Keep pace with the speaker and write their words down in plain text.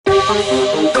Welcome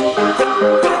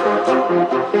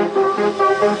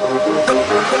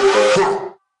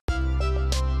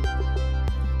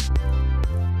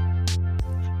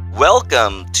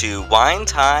to Wine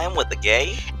Time with a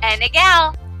Gay and a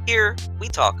Gal. Here, we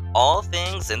talk all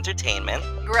things entertainment,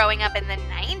 Growing up in the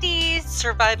 90s,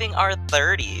 surviving our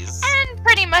 30s, and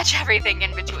pretty much everything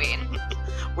in between.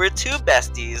 We're two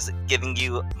besties giving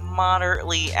you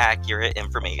moderately accurate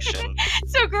information.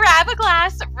 So grab a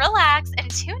glass, relax,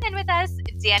 and tune in with us,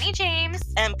 Dani James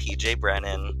and PJ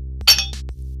Brennan.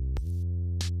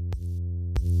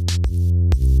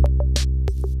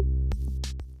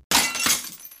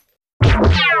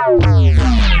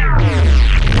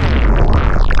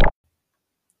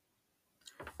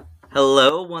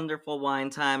 Hello, wonderful wine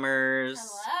timers.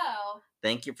 Hello.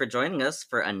 Thank you for joining us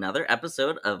for another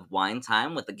episode of Wine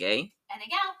Time with a Gay and a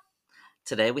Gal.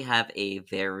 Today we have a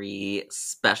very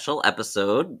special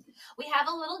episode. We have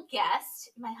a little guest.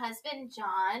 My husband,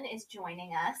 Jon, is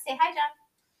joining us. Say hi, Jon.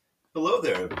 Hello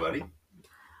there, everybody.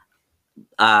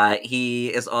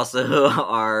 He is also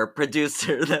our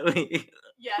producer that we...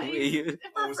 Yeah, he's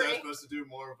Oh, was I supposed to do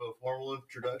more of a formal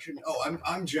introduction? Oh,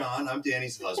 I'm Jon. I'm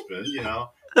Dani's husband. You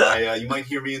know, you might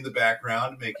hear me in the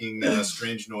background making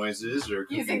strange noises or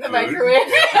using the food.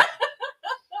 microwave.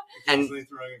 And occasionally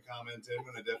throwing a comment in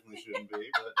when I definitely shouldn't be,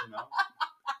 but you know.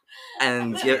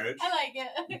 And I like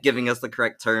it. Giving us the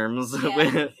correct terms.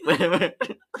 Yeah.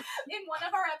 In one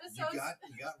of our episodes, You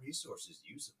got resources.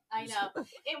 Use them. I know.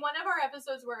 In one of our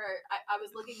episodes where I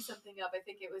was looking something up, I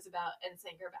think it was about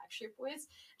NSYNC or Backstreet Boys,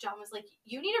 Jon was like,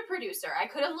 "You need a producer. I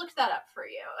could have looked that up for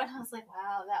you." And I was like,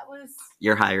 "Wow, that was."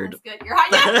 You're hired. That's good. You're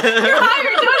hired. You're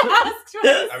hired. Don't ask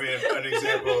twice. I mean, an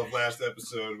example of last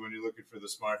episode when you're looking for the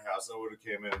smart house, I would have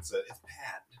came in and said, "It's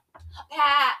Pat."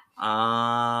 Pat.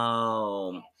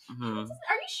 Oh. Are you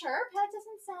sure? Pat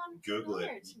doesn't sound Google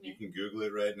familiar it. to me. You can Google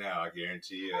it right now. I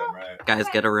guarantee you I'm right. Guys,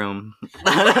 get a room. It's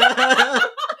going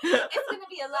to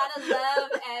be a lot of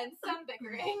love and some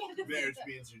bickering. Marriage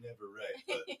means you're never right.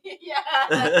 But... Yeah.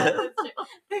 That's true.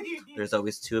 There's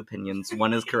always two opinions.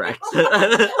 One is correct.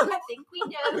 I think we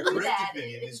know the who correct that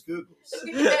opinion is. is Google's.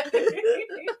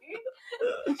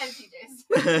 And PJ's.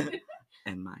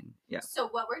 And mine. Yeah. So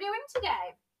what we're doing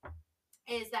today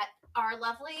is that our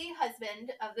lovely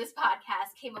husband of this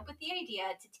podcast came up with the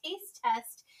idea to taste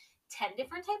test 10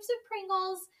 different types of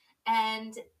Pringles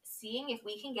and seeing if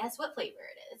we can guess what flavor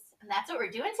it is. And that's what we're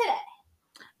doing today.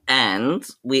 And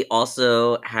we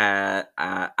also had,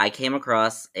 I came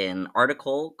across an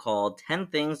article called 10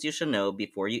 Things You Should Know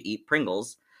Before You Eat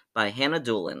Pringles by Hannah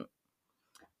Doolin.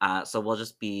 So we'll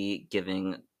just be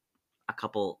giving a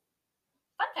couple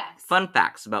fun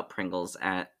facts about Pringles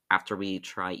after we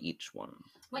try each one.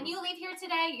 When you leave here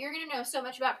today, you're going to know so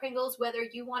much about Pringles, whether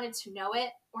you wanted to know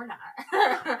it or not.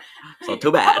 So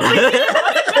too bad.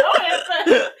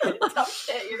 Tough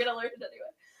shit. You're going to learn it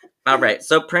anyway. All right.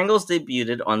 So Pringles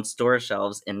debuted on store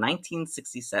shelves in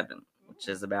 1967, which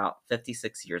is about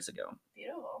 56 years ago.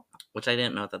 Beautiful. Which I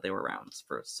didn't know that they were around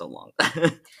for so long. Neither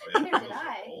did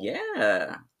I.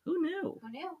 Yeah. Who knew? Who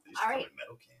knew? All right.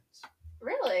 Metal cans.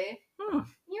 Really?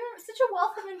 You're such a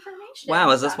wealth of information.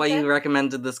 Wow, is this why you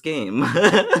recommended this game?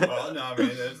 Well, no, I mean,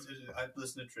 I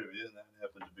listened to trivia, and that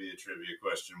happened to be a trivia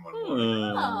question one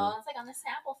morning. Oh, it's like on the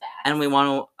Snapple facts. And we want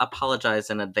to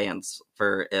apologize in advance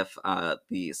for if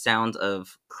the sound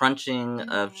of crunching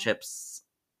of chips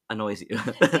annoys you.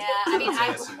 Yeah, I mean,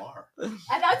 ASMR.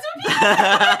 That's what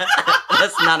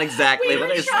That's not exactly what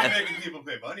I You're said. making people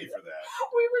pay money for that.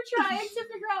 We were trying to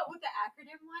figure out what the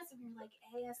acronym was, and we were like,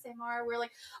 ASMR. We're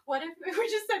like, what if we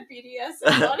just said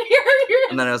BDSM on here?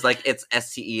 And then I was like, it's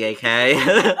STEAK.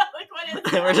 Like, what is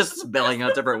that? We're just spelling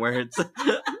out different words.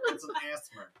 It's an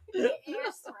ASMR.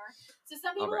 ASMR. So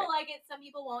some people will like it, some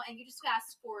people won't, and you just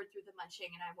fast forward through the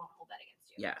munching, and I won't hold that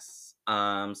against you. Yes.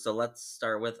 So let's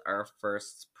start with our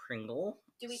first Pringle.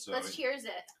 Let's cheers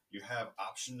it. You have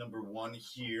option number 1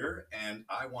 here, and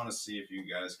I want to see if you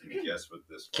guys can guess what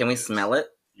this Can we smell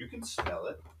it? You can smell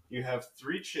it. You have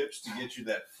 3 chips to get you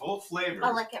that full flavor.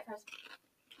 I'll lick it first.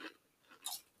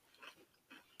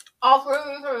 All 3 of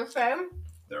these are the same?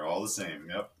 They're all the same,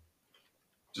 yep.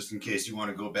 Just in case you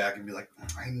want to go back and be like,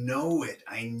 I know it.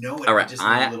 All right, I just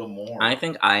need a little more. I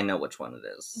think I know which one it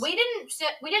is. We didn't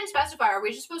specify. Are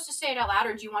we just supposed to say it out loud,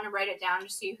 or do you want to write it down to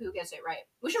see who gets it right?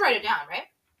 We should write it down, right?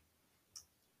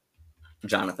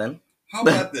 Jonathan. How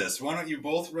about this? Why don't you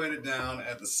both write it down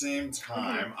at the same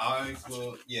time? I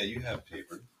will. Yeah, you have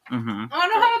paper. Mm-hmm. I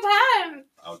don't have time.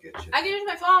 I'll get you. I can use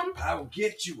my phone. I will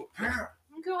get you a pair.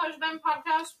 Thank you, husband,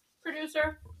 podcast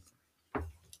producer. I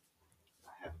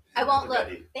have a I won't look.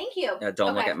 Ready. Thank you.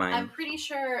 Don't look at mine. I'm pretty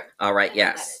sure. All right. I know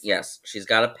what that Yes. is. Yes. She's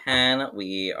got a pen.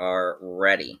 We are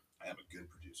ready. I am a good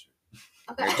producer.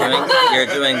 Okay. You're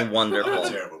doing I'm a wonderful.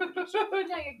 terrible producer. No,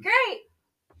 you're great.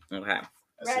 Okay.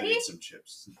 I said Ready? eat some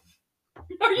chips.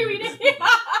 Are you eating?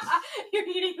 You're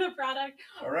eating the product.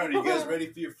 All right, are you guys ready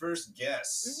for your first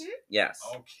guess? Mhm. Yes.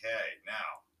 Okay, now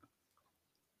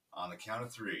on the count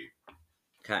of 3.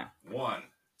 Okay. 1,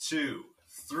 2,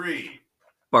 3.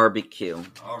 Barbecue.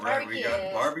 All right, we got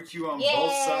Barbecue. barbecue on Yay.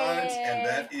 both sides, and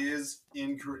that is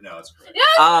incorrect. No, it's correct.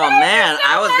 Oh man, no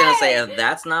I was gonna say way. if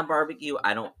that's not barbecue,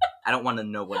 I don't want to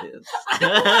know what is. I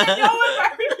don't want to know what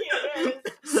barbecue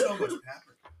is. So much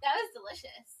paprika. That was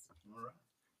delicious. All right.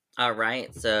 All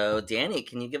right. So, Dani,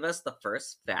 can you give us the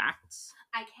first facts?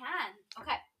 I can.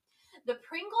 Okay. The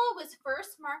Pringle was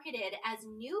first marketed as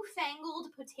newfangled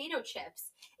potato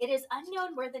chips. It is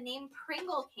unknown where the name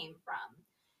Pringle came from.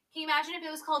 Can you imagine if it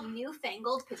was called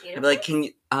newfangled potato I'd be like, chips? can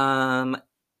you,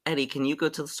 Eddie, can you go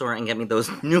to the store and get me those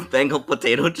newfangled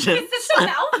potato chips? It's such a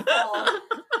mouthful.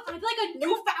 I'd like a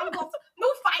newfangled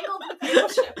potato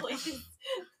chip, please.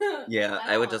 Yeah,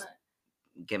 I would just want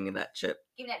give me that chip.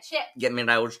 it. Give me that chip. Get me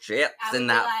those chips I would in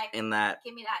be that like, in that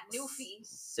Give me that newfie.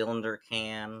 cylinder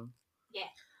can.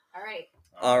 All right.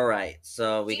 All right,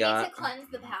 so we Do you need got to cleanse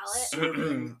the palate?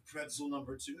 Serving pretzel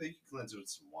number 2. You can cleanse it with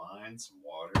some wine, some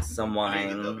water. Some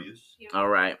Any of the wine. W's. all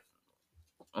right.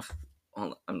 Hold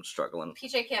on, I'm struggling.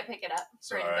 PJ can't pick it up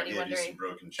for Sorry, anybody I gave you some wondering.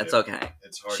 broken chip. It's okay.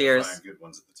 It's hard Cheers. to find good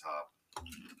ones at the top.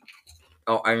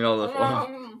 Oh, I know this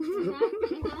one.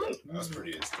 That was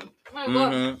pretty instant.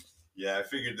 Mm-hmm. Yeah, I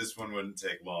figured this one wouldn't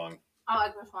take long. I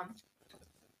like this one.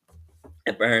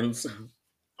 It burns.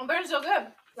 It burns so good,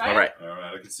 right? All right. All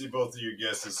right, I can see both of your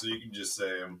guesses, so you can just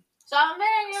say them. Salt and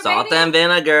vinegar, Salt baby. and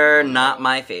vinegar, not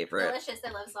my favorite. Delicious. I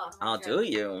love salt and Oh, vinegar. do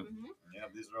you? Mhm. Yeah,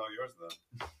 these are all yours,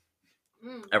 though.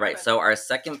 All right, Okay. so our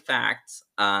second fact,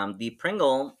 the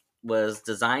Pringle was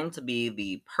designed to be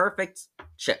the perfect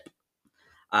chip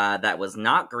that was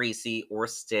not greasy or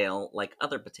stale like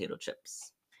other potato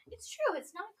chips. It's true.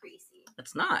 It's not greasy.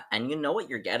 It's not, and you know what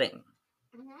you're getting.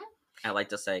 Hmm I like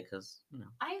to say, because,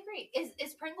 I agree.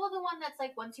 Is Pringle the one that's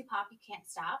like once you pop, you can't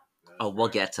stop? Oh, we'll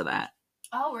get to that.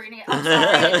 Oh, we're gonna get. I'm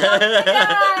sorry.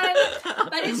 Oh my God.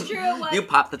 But it's true. What, You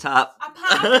pop the top. I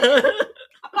popped it.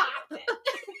 I popped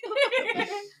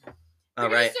it. All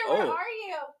right. Producer, where Oh, are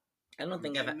you? I don't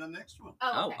think I've. the next one.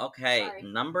 Oh, Oh, okay. Sorry.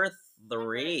 Number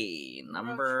 3.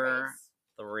 Number Trace.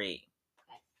 3.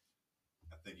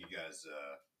 I think you guys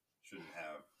shouldn't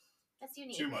have That's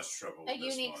unique. too much trouble A with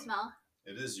this unique one. smell.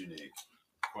 It is unique.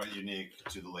 Quite unique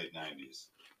to the late 90s.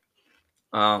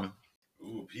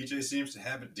 Ooh, PJ seems to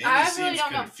have it. I Danny really seems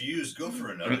don't know. confused. Go for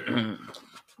another.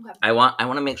 I want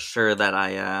to make sure that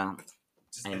I know.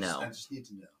 I just need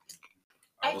to know.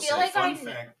 I will feel say like fun I kn-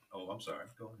 fact. Oh, I'm sorry.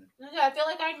 Go ahead. I feel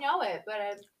like I know it,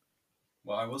 but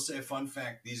Well, I will say a fun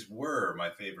fact. These were my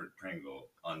favorite Pringle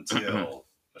until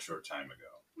a short time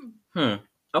ago.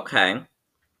 Okay.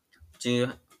 Do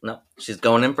you? No, she's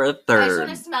going in for a I just third. want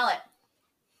to smell it.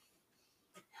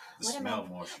 The What am smell I-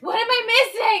 more. What am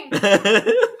I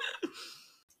missing?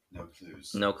 No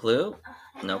clues. No clue.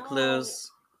 I No know. clues.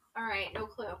 All right, no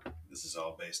clue. This is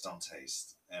all based on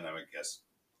taste, and I would guess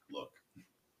look.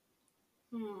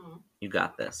 You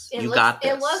got this. It You looks, got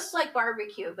this. It looks like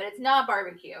barbecue, but it's not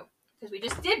barbecue because we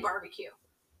just did barbecue.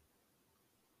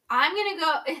 I'm gonna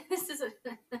go. This is a.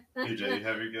 PJ, you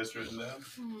have your guess written down?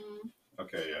 Hmm.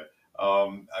 Okay, yeah.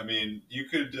 I mean, you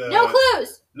could. No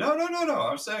clues. No.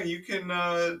 I'm saying you can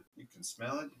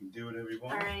smell it. You can do whatever you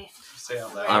want. All right. Say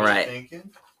out loud. All what you're right. Thinking.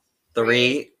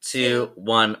 3, 2,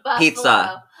 1. Buffalo.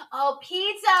 Pizza. Oh,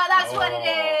 pizza. That's what it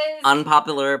is.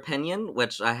 Unpopular opinion,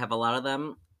 which I have a lot of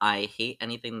them. I hate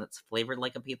anything that's flavored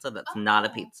like a pizza that's not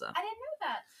a Oh, pizza. I didn't know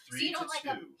that. So 3 you don't to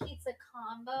like 2. a pizza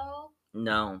combo?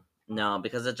 No,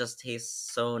 because it just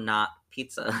tastes so not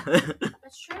pizza.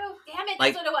 That's true. Damn it.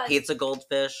 Like That's what it was. pizza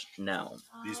goldfish, no.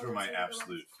 Oh, These were my that's what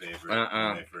it was. absolute favorite Uh-uh.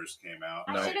 when they first came out.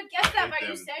 I No. should have guessed that I by ate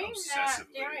you them saying that.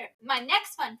 obsessively. Damn it. My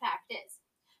next fun fact is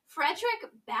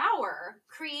Frederick Bauer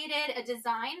created a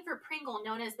design for Pringle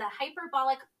known as the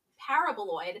hyperbolic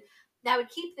paraboloid that would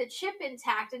keep the chip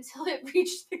intact until it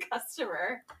reached the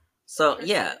customer. So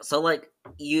yeah, so like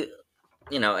you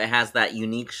know, it has that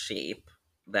unique shape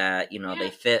that, you know, Yeah. they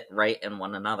fit right in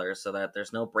one another so that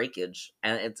there's no breakage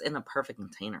and it's in a perfect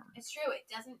container. It's true. It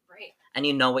doesn't break. And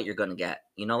you know what you're going to get.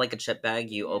 You know, like a chip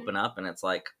bag, you Mhm. open up and it's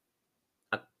like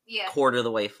Yeah. quarter of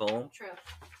the way full. True.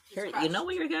 It's Here, you crushed. know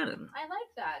what you're getting. I like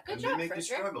that. Good And job, they make Frederick.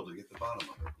 you struggle to get the bottom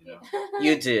of it. You know.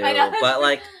 You do, I know. but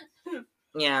like,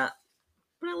 yeah,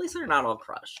 But at least they're not all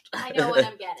crushed. I know what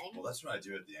I'm getting. Well, that's what I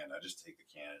do at the end. I just take the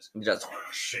can and Just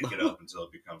shake it up until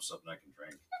it becomes something I can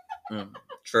drink.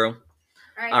 True.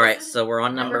 All right, so we're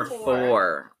on number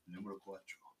 4. Numero cuatro.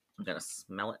 I'm gonna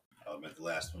smell it. I'll admit the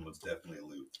last one was definitely a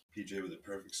loot. PJ with a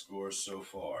perfect score so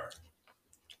far.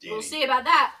 Danny. We'll see about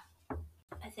that.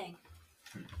 I think.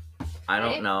 I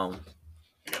don't know.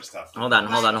 I gotta stop. Hold on.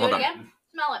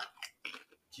 Smell it.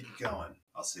 Keep it going.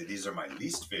 I'll say these are my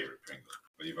least favorite Pringle.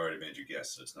 But you've already made your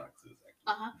guess, so it's not clue.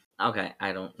 Okay,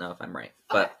 I don't know if I'm right.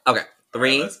 But, okay. 3,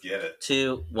 right, let's get it.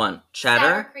 2, 1. Cheddar?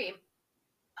 Sour cream.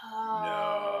 Oh.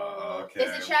 No, okay.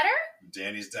 Is it cheddar?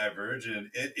 Danny's divergent.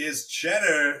 It is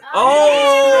cheddar.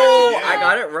 Oh! Correct I again.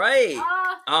 got it right.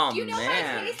 Oh, Man.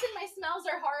 my taste and my smells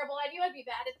are horrible. I knew I'd be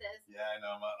bad at this. Yeah, I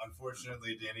know.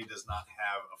 Unfortunately, Danny does not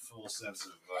have a full sense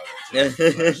of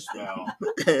taste, smell.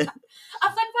 A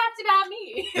fun fact about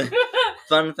me.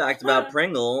 Fun fact about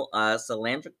Pringle,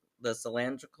 the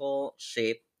cylindrical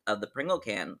shape of the Pringle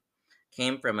can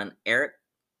came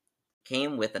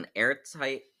with an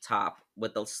airtight top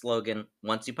with the slogan,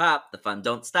 "Once you pop, the fun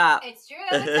don't stop." It's true.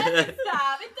 It doesn't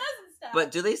stop. It doesn't stop.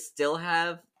 But do they still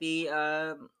have the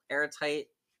airtight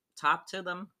top to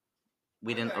them?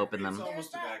 We didn't open them. It's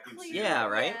almost a vacuum seal. Yeah,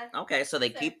 right? Yeah. Okay, so they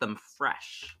keep them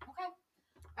fresh. Okay.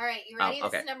 All right, you ready? okay.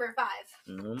 This is number 5.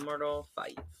 Numero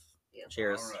 5. Yeah.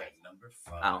 Cheers. All right, number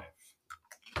 5.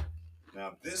 Oh.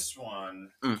 Now, this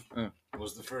one Mm.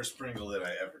 was the first Pringle that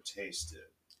I ever tasted.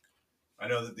 I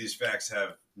know that these facts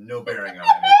have no bearing on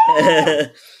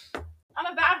anything. I'm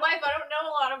a bad wife. I don't know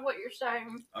a lot of what you're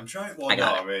saying. I'm trying. Well, I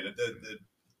got no, I mean,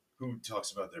 who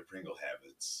talks about their Pringle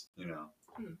habits? You know,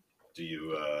 do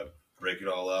you break it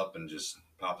all up and just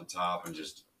pop the top and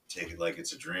just take it like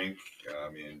it's a drink? I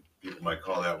mean, people might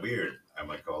call that weird. I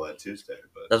might call that Tuesday,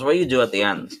 but That's what you do at the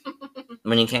end.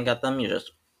 When you can't get them, you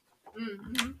just...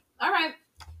 Mm-hmm. All right.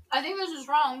 I think this is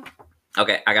wrong.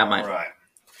 Okay, I got mine. All right.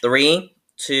 3,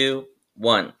 2,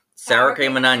 1. Sour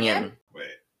cream and onion. Wait.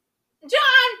 John!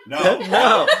 No.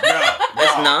 No.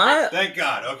 It's not? Thank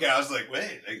God. Okay, I was like,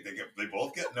 wait, they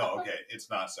both get... No, okay, it's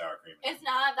not sour cream. It's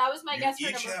not. That was my You guess for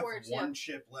each number have 4 too. one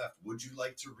chip left. Would you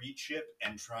like to re-chip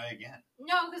and try again?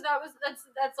 No, because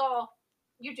that's all.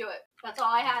 You do it. That's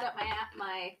all I had up my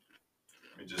my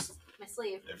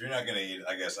sleeve. If you're not gonna eat,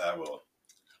 I guess I will.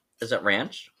 Is it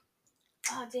ranch?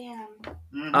 Oh damn.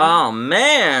 Mm-hmm. Oh,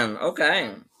 man.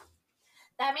 Okay.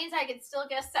 That means I can still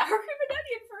guess sour cream and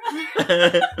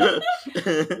onion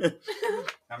forever.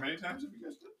 How many times have you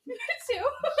guessed it?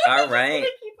 2. All right.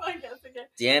 Keep on guessing it.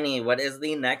 Danny, what is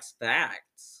the next fact?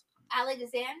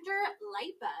 Alexander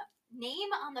Lipa, name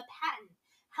on the patent,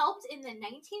 helped in the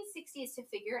 1960s to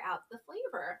figure out the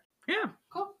flavor. Yeah.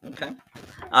 Cool. Okay.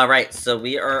 All right, so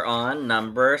we are on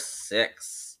number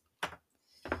 6.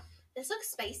 This looks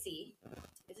spicy.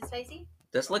 Is it spicy?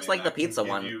 This looks like the pizza I can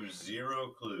one. give you 0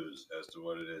 clues as to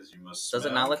what it is. You must. Does it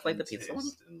smell not look and like the pizza one?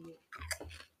 taste and look.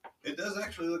 It does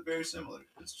actually look very similar.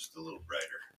 It's just a little brighter.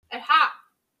 It's hot.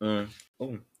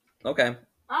 Ooh. Okay.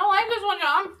 I don't like this one,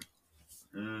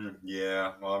 John.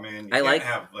 Yeah. Well, I mean,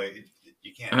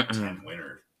 you can't have 10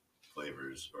 winter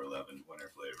flavors or 11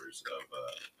 winter flavors of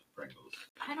Pringles.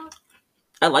 I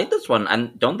I like this one. I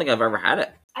don't think I've ever had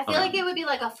it. feel like it would be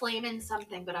like a flamin'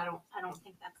 something, but I don't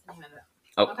think that's the name of it.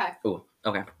 Oh. Okay. Ooh.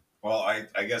 Okay. Well,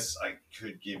 I guess I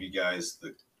could give you guys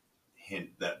the hint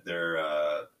that they're.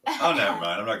 Oh, never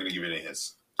mind. I'm not going to give you any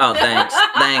hints. Oh, thanks.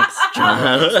 Thanks, John.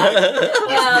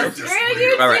 Well, Just screw leave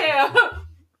you it. All right. too.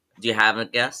 Do you have a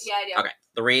guess? Yeah, I do. Okay.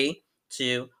 3,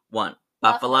 2, 1.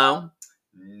 Buffalo.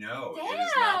 No, it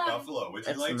is not Damn. buffalo. Would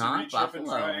you It's like to not reach up and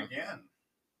try buffalo. again?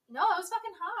 No, it was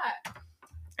fucking hot.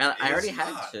 And I already It's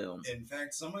had not. 2. In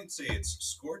fact, some might say it's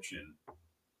scorching.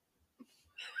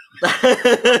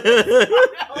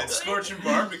 It's scorching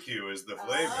barbecue is the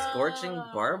flavor. Scorching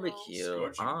barbecue.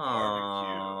 Scorching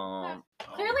Oh.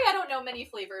 Clearly, I don't know many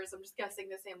flavors. I'm just guessing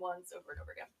the same ones over and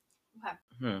over again. Okay.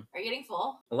 Are you getting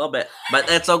full? A little bit. But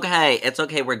it's okay. It's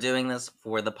okay. We're doing this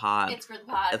for the pod. It's for the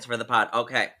pod. It's for the pod.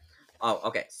 Okay. Oh,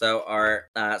 okay. So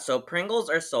so Pringles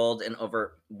are sold in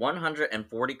over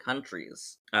 140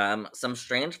 countries. Some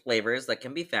strange flavors that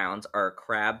can be found are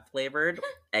crab flavored,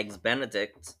 eggs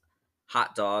Benedict,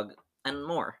 hot dog, and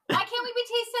more. Why can't we be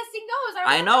taste testing those?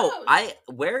 I want know.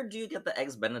 those. Where do you get the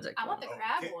eggs Benedict? I want one? the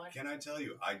crab one. Can I tell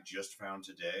you, I just found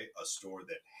today a store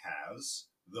that has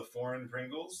the foreign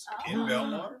Pringles Oh. in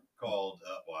Belmar called,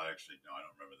 well, actually, no, I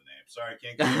don't remember the name. Sorry, I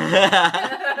can't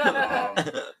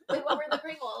get it. Wait, what were the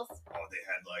Pringles? Oh, they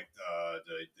had like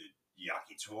the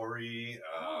yakitori.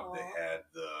 Oh. They had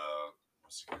the,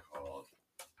 what's it called?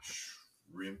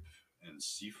 Shrimp and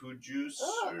seafood juice.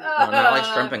 Oh, Or... Oh, not like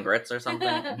shrimp and grits or something?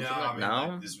 no, I mean, No?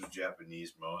 like, this was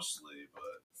Japanese mostly, but...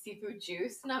 Seafood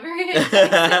juice, not very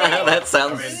That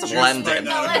sounds I mean, juice splendid. might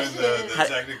not have been the Delicious.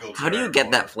 technical How do you term, get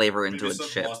or that flavor maybe into a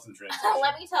something chip? lost in translation.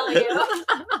 Let me tell you.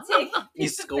 Take a You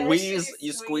piece of fish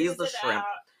and squeeze the it shrimp. out.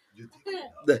 You take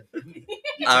The-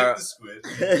 you Our- take the squid.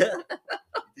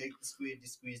 You take the squid, you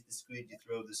squeeze the squid, you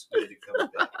throw the squid, it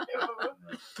comes back.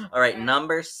 All right,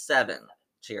 number 7.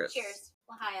 Cheers. Cheers.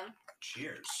 L'chaim.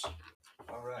 Cheers.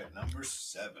 All right, number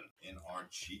 7 in our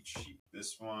cheat sheet.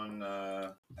 This one,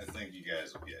 I think you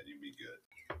guys will get. You'll be good.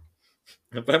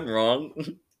 If I'm wrong,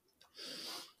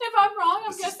 If I'm wrong,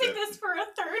 I'm This is guessing the- this for a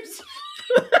third.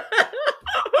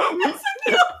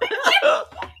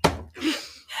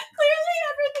 Clearly,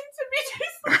 everything to me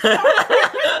tastes like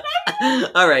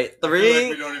all right, I feel like 3,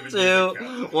 we don't even need 2, to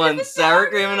count. 1. It's Sour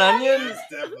cream and onion. It's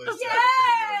definitely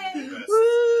Yay! the best.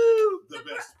 Woo! The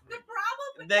best. The problem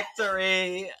with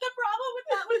Victory. the problem with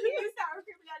that with you, sour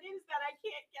cream and onion, is that I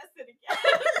can't guess it again.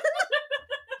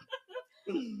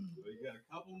 But you got a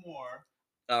couple more.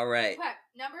 All right. Okay,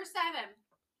 number 7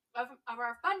 of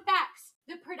our fun facts.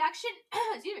 The production,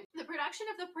 the production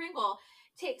of the Pringle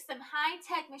takes some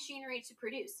high-tech machinery to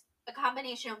produce. A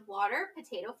combination of water,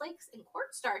 potato flakes, and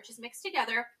cornstarch is mixed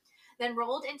together, then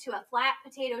rolled into a flat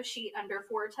potato sheet under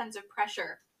 4 tons of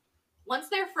pressure. Once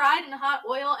they're fried in hot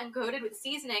oil and coated with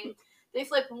seasoning, they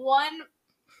flip one.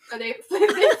 Or they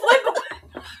flip.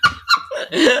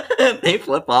 They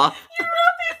flip off.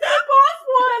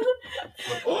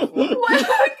 One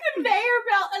conveyor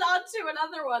belt and onto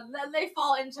another one. Then they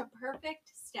fall into perfect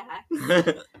stacks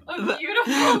of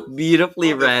beautiful.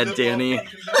 Beautifully read, Danny. I'm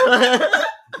joking.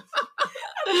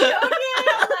 I'm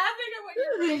laughing at what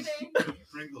you're reading.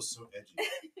 Pringle's so edgy.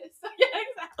 So, yeah,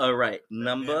 exactly. All right, That man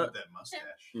number with that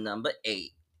mustache.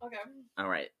 8. Okay. All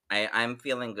right, I'm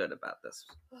feeling good about this.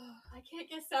 I can't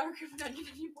get sour cream and onion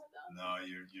anymore though. No,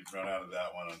 you've run out of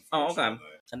that one. Oh, okay. Unfortunately.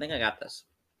 I think I got this.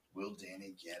 Will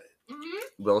Danny get it?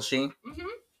 Mm-hmm. Will she? Mm-hmm.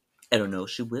 I don't know.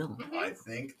 She will. Mm-hmm. I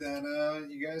think that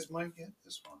you guys might get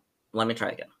this one. Let me try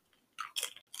again.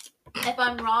 If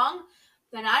I'm wrong,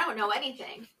 then I don't know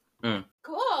anything. Mm.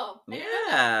 Cool. I didn't know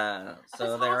that. Yeah.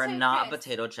 So was they're also not crisp.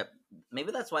 potato chip.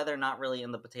 Maybe that's why they're not really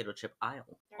in the potato chip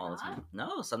aisle They're all the not? time.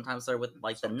 No, sometimes they're with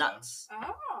like the Sometimes. nuts.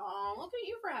 Oh, look at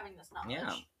you for having this knowledge.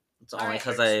 Yeah. It's All only right.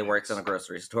 because I worked in a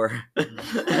grocery store.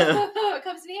 It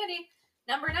comes in handy.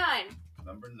 Number 9.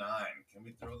 Number 9. Can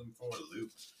we throw them for a loop?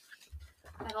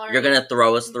 I've already You're gonna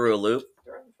throw us through a loop?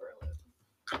 thrown for a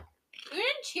loop. You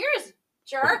didn't cheers,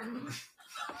 jerk.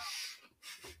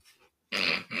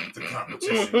 The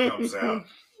competition comes out.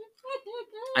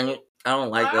 I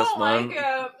don't like I this don't one. like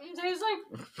it. It tastes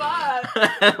like butt.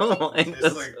 I don't like It's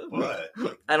this. like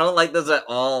what? I don't like this at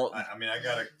all. I mean, I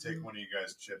gotta take one of you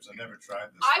guys' chips. I never tried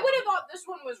this. I one. would have thought this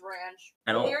one was ranch.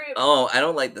 I don't. Here- Oh, I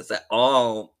don't like this at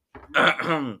all.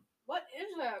 What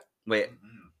is it? Wait,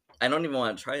 Mhm. I don't even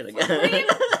want to try it Foot cream? again.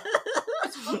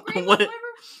 Is foot cream What- flavor?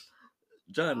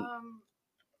 John,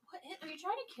 What is, are you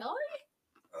trying to kill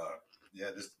me?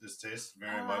 Yeah, this tastes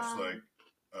very much like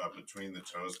between the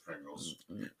toes Pringles.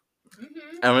 Mm-hmm.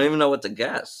 I don't even know what to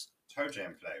guess. Toe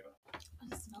jam flavor.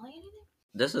 Does it smell like anything?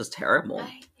 This is terrible.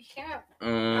 I can't.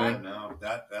 Mm, No,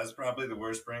 that's probably the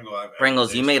worst Pringle I've ever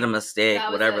Pringles, you tasted. made a mistake.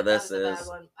 That was Whatever a- this that was a is. bad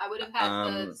one. I would have had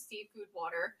the Um, seafood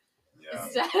water Yeah.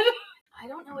 instead. I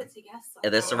don't know what to guess. Are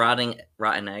this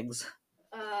rotten eggs?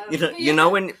 Yeah. You know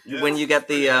when Yeah, when you get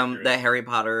pretty the accurate. the Harry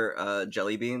Potter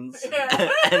jelly beans, Yeah.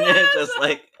 and it's just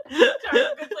like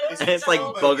It's it's like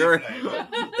all booger. flavor.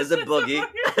 Is it boogie?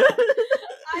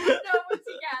 I don't know what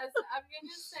to guess. I'm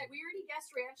gonna say we already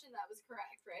guessed ranch and that was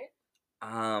correct, right?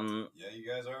 Yeah, you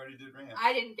guys already did ranch.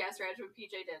 I didn't guess ranch, but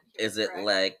PJ did. He was Is it correct.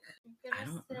 like I'm I gonna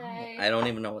don't know. say- I don't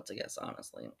even know what to guess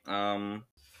honestly.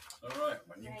 All right,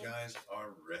 when you Right. guys are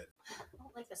ready, I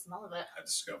don't like the smell of it. I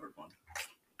discovered one.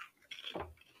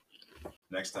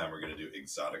 Next time we're gonna do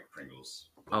exotic Pringles.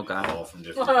 Oh, God. All from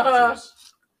different countries.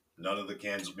 None of the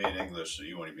cans will be in English, so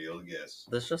you won't even be able to guess.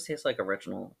 This just tastes like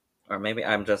original. Or maybe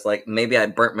I'm just like maybe I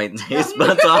burnt my taste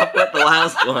buds off with the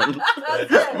last one. That's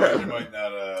You it. might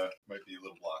not might be a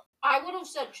little blocked. I would have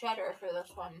said cheddar for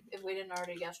this one if we didn't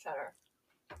already guess cheddar.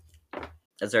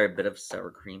 Is there a bit of sour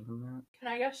cream in that? Can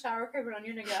I guess sour cream and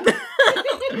onion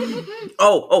again?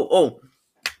 Oh.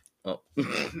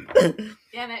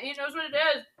 Damn it, he knows what it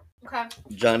is. Okay,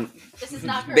 John, this is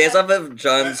not correct. based off of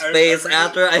John's I face really-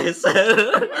 after I said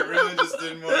I really just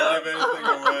didn't want to give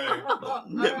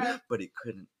anything away. Alright. but he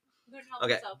couldn't. Couldn't help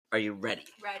Okay, himself. are you ready?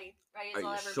 Ready as Are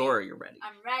I'll you ever sure be. you're ready?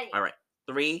 I'm ready. All right.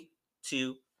 3,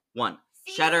 2, 1.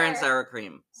 Cheddar and Caesar. sour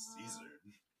cream. Caesar.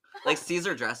 Like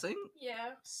Caesar dressing?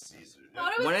 Yeah. Caesar.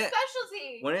 Thought it was Wouldn't a it-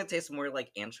 specialty. Wouldn't it taste more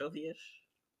like anchovy-ish?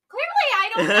 Clearly, I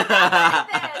don't know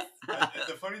about this.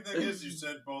 The funny thing is, you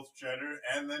said both cheddar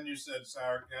and then you said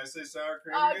sour. Can I say sour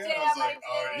cream Oh, again? damn, I was like, I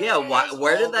did. Yeah, has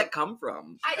where all did that come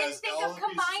from? I has didn't think all of the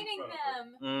pieces in combining front of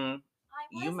it. them.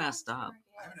 You messed up.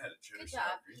 I haven't had a cheddar Good sour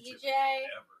job, cream chip PJ.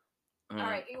 ever. All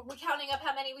right, we're counting up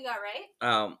how many we got, right?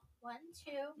 1,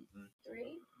 2,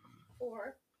 3,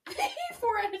 4.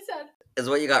 4 out of 10. Is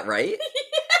what you got right?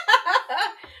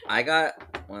 I got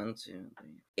 1, 2, 3,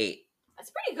 8.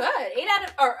 That's pretty good. 8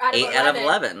 out of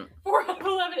 11. 4 out of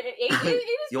 11. 8 is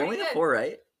You only pretty have good. 4,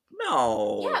 right?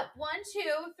 No. Yeah, 1, 2,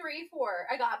 3, 4.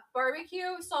 I got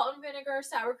barbecue, salt and vinegar,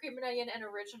 sour cream and onion, and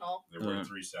original. There were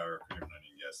 3 sour cream and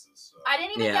onion guesses. So. I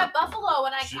didn't even get buffalo,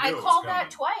 and She I knew it was called coming. that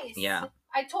twice. Yeah.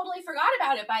 I totally forgot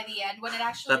about it by the end when it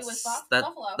actually was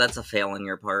buffalo. That's a fail on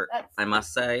your part, I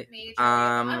must say. Major.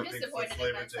 Um, I'm I think disappointed foot in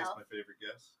flavor takes myself. my favorite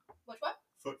guess. Which one?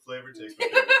 Foot flavor takes my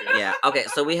favorite guess. Yeah. Okay,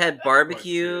 so we had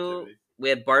barbecue. creativity. We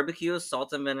had barbecue,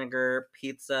 salt and vinegar,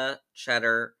 pizza,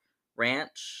 cheddar,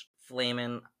 ranch,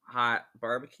 flamin' hot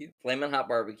barbecue.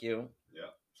 Yeah,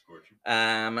 scorching.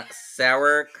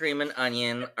 Sour cream and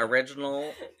onion,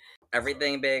 original,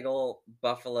 everything bagel,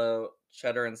 buffalo,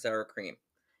 cheddar, and sour cream.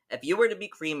 If you were to be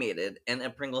cremated in a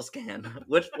Pringles can,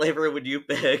 which flavor would you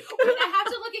pick? Wait, I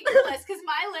have to look at your list because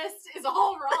my list is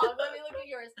all wrong. Let me look at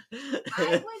yours.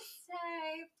 I would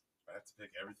say I have to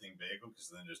pick everything bagel because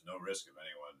then there's no risk of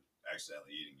anyone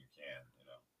accidentally eating your can. You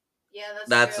know. yeah,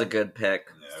 That's true. a good pick.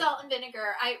 Yeah. Salt and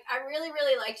vinegar. I really,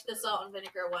 really liked the salt and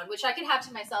vinegar one, which I could have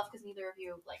to myself because neither of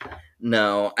you like that.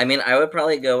 No, I mean I would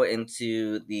probably go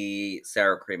into the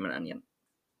sour cream and onion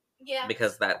Yeah.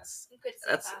 because that's Good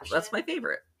safe option. that's my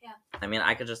favorite. Yeah. I mean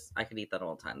I could eat that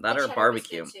all the time. That The or cheddar was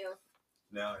barbecue. good, too.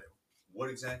 Now, what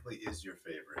exactly is your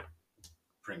favorite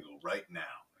Pringle right now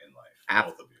in life?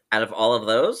 Both of you. Out of all of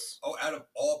those? Oh, out of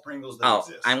all Pringles that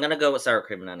exist. I'm gonna go with sour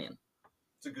cream and onion.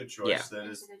 It's a good choice.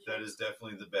 Yeah. That is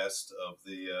definitely the best of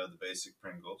the basic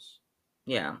Pringles.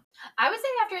 Yeah. I would say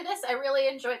after this, I really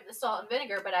enjoyed the salt and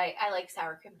vinegar, but I like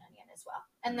sour cream and onion as well.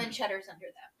 And then cheddar's under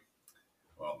that.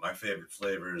 Well, my favorite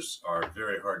flavors are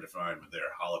very hard to find, but they're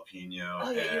jalapeno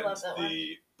Oh, yeah, you and love that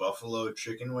the buffalo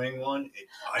chicken wing one.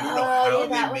 I don't Oh, know how yeah,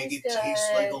 that they make one's it taste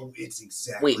like good. it's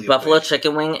exactly. Wait, a buffalo wing.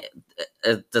 chicken wing,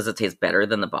 does it taste better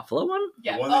than the buffalo one?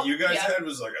 The one that you guys had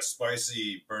was like a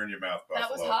spicy, burn your mouth That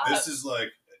buffalo. was hot. This is like,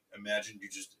 imagine you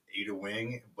just ate a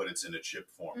wing, but it's in a chip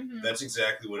form. Mhm. That's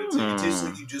exactly what it tastes. It tastes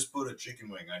like you just put a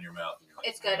chicken wing on your mouth. And you're like,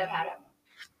 It's good. I've had it.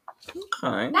 Okay.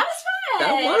 That was fun.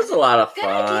 That was a lot of Good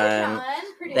fun. idea, John.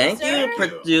 Producer. Thank you,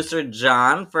 Producer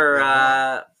Jon,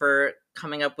 for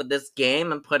coming up with this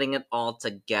game and putting it all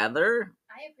together.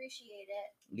 I appreciate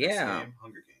it. Yeah. Game,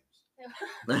 Hunger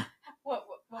Games. What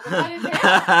was that entail?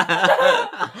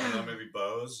 I don't know, maybe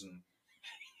bows and.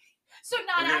 So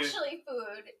not We're gonna- actually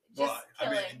food, just Well, I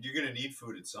killing. mean, you're gonna need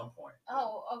food at some point.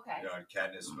 Oh, okay. You know, and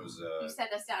Katniss was. You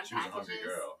send us down she was a hungry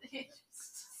packages. girl.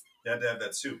 You had to have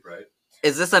that soup, right?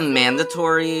 Is this a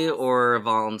mandatory or a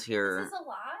volunteer? This is a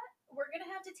lot. We're gonna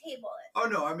have to table it. Oh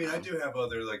no, I mean I do have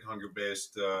other like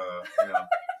hunger-based.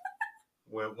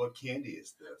 What candy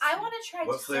is this? I want to try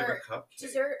What flavor dessert. cupcake?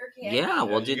 Dessert or candy? Yeah,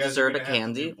 we'll do you guys are dessert or gonna have to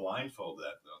candy. do blindfold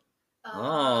that though.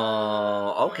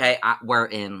 Oh, okay. We're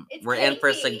in. It's We're in for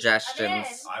cakey. I'm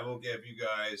suggestions. I will give you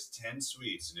guys 10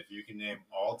 sweets, and if you can name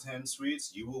all 10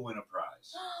 sweets, you will win a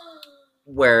prize.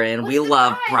 We're in. We What's the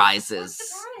love prize? prizes.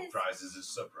 What's the Prizes is a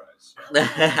surprise.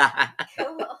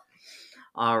 Cool.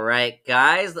 All right,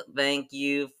 guys. Thank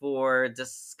you for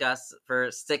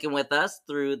sticking with us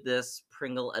through this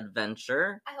Pringle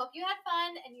adventure. I hope you had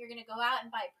fun and you're gonna go out and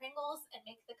buy Pringles and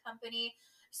make the company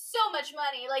so much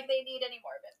money like they need any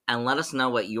more of it. And let us know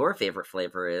what your favorite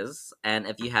flavor is, and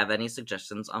if you have any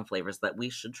suggestions on flavors that we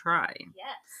should try.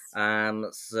 Yes.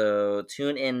 So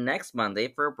tune in next Monday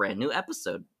for a brand new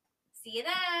episode. See you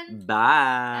then.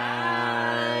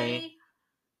 Bye.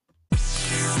 Bye.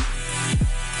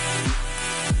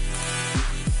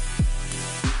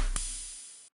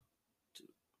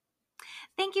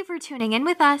 Thank you for tuning in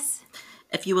with us.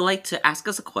 If you would like to ask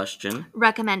us a question,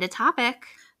 Recommend a topic.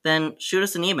 then shoot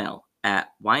us an email at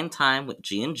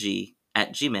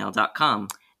winetimewithgng@gmail.com.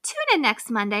 Tune in next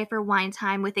Monday for Wine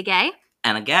Time with a Gay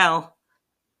And a gal.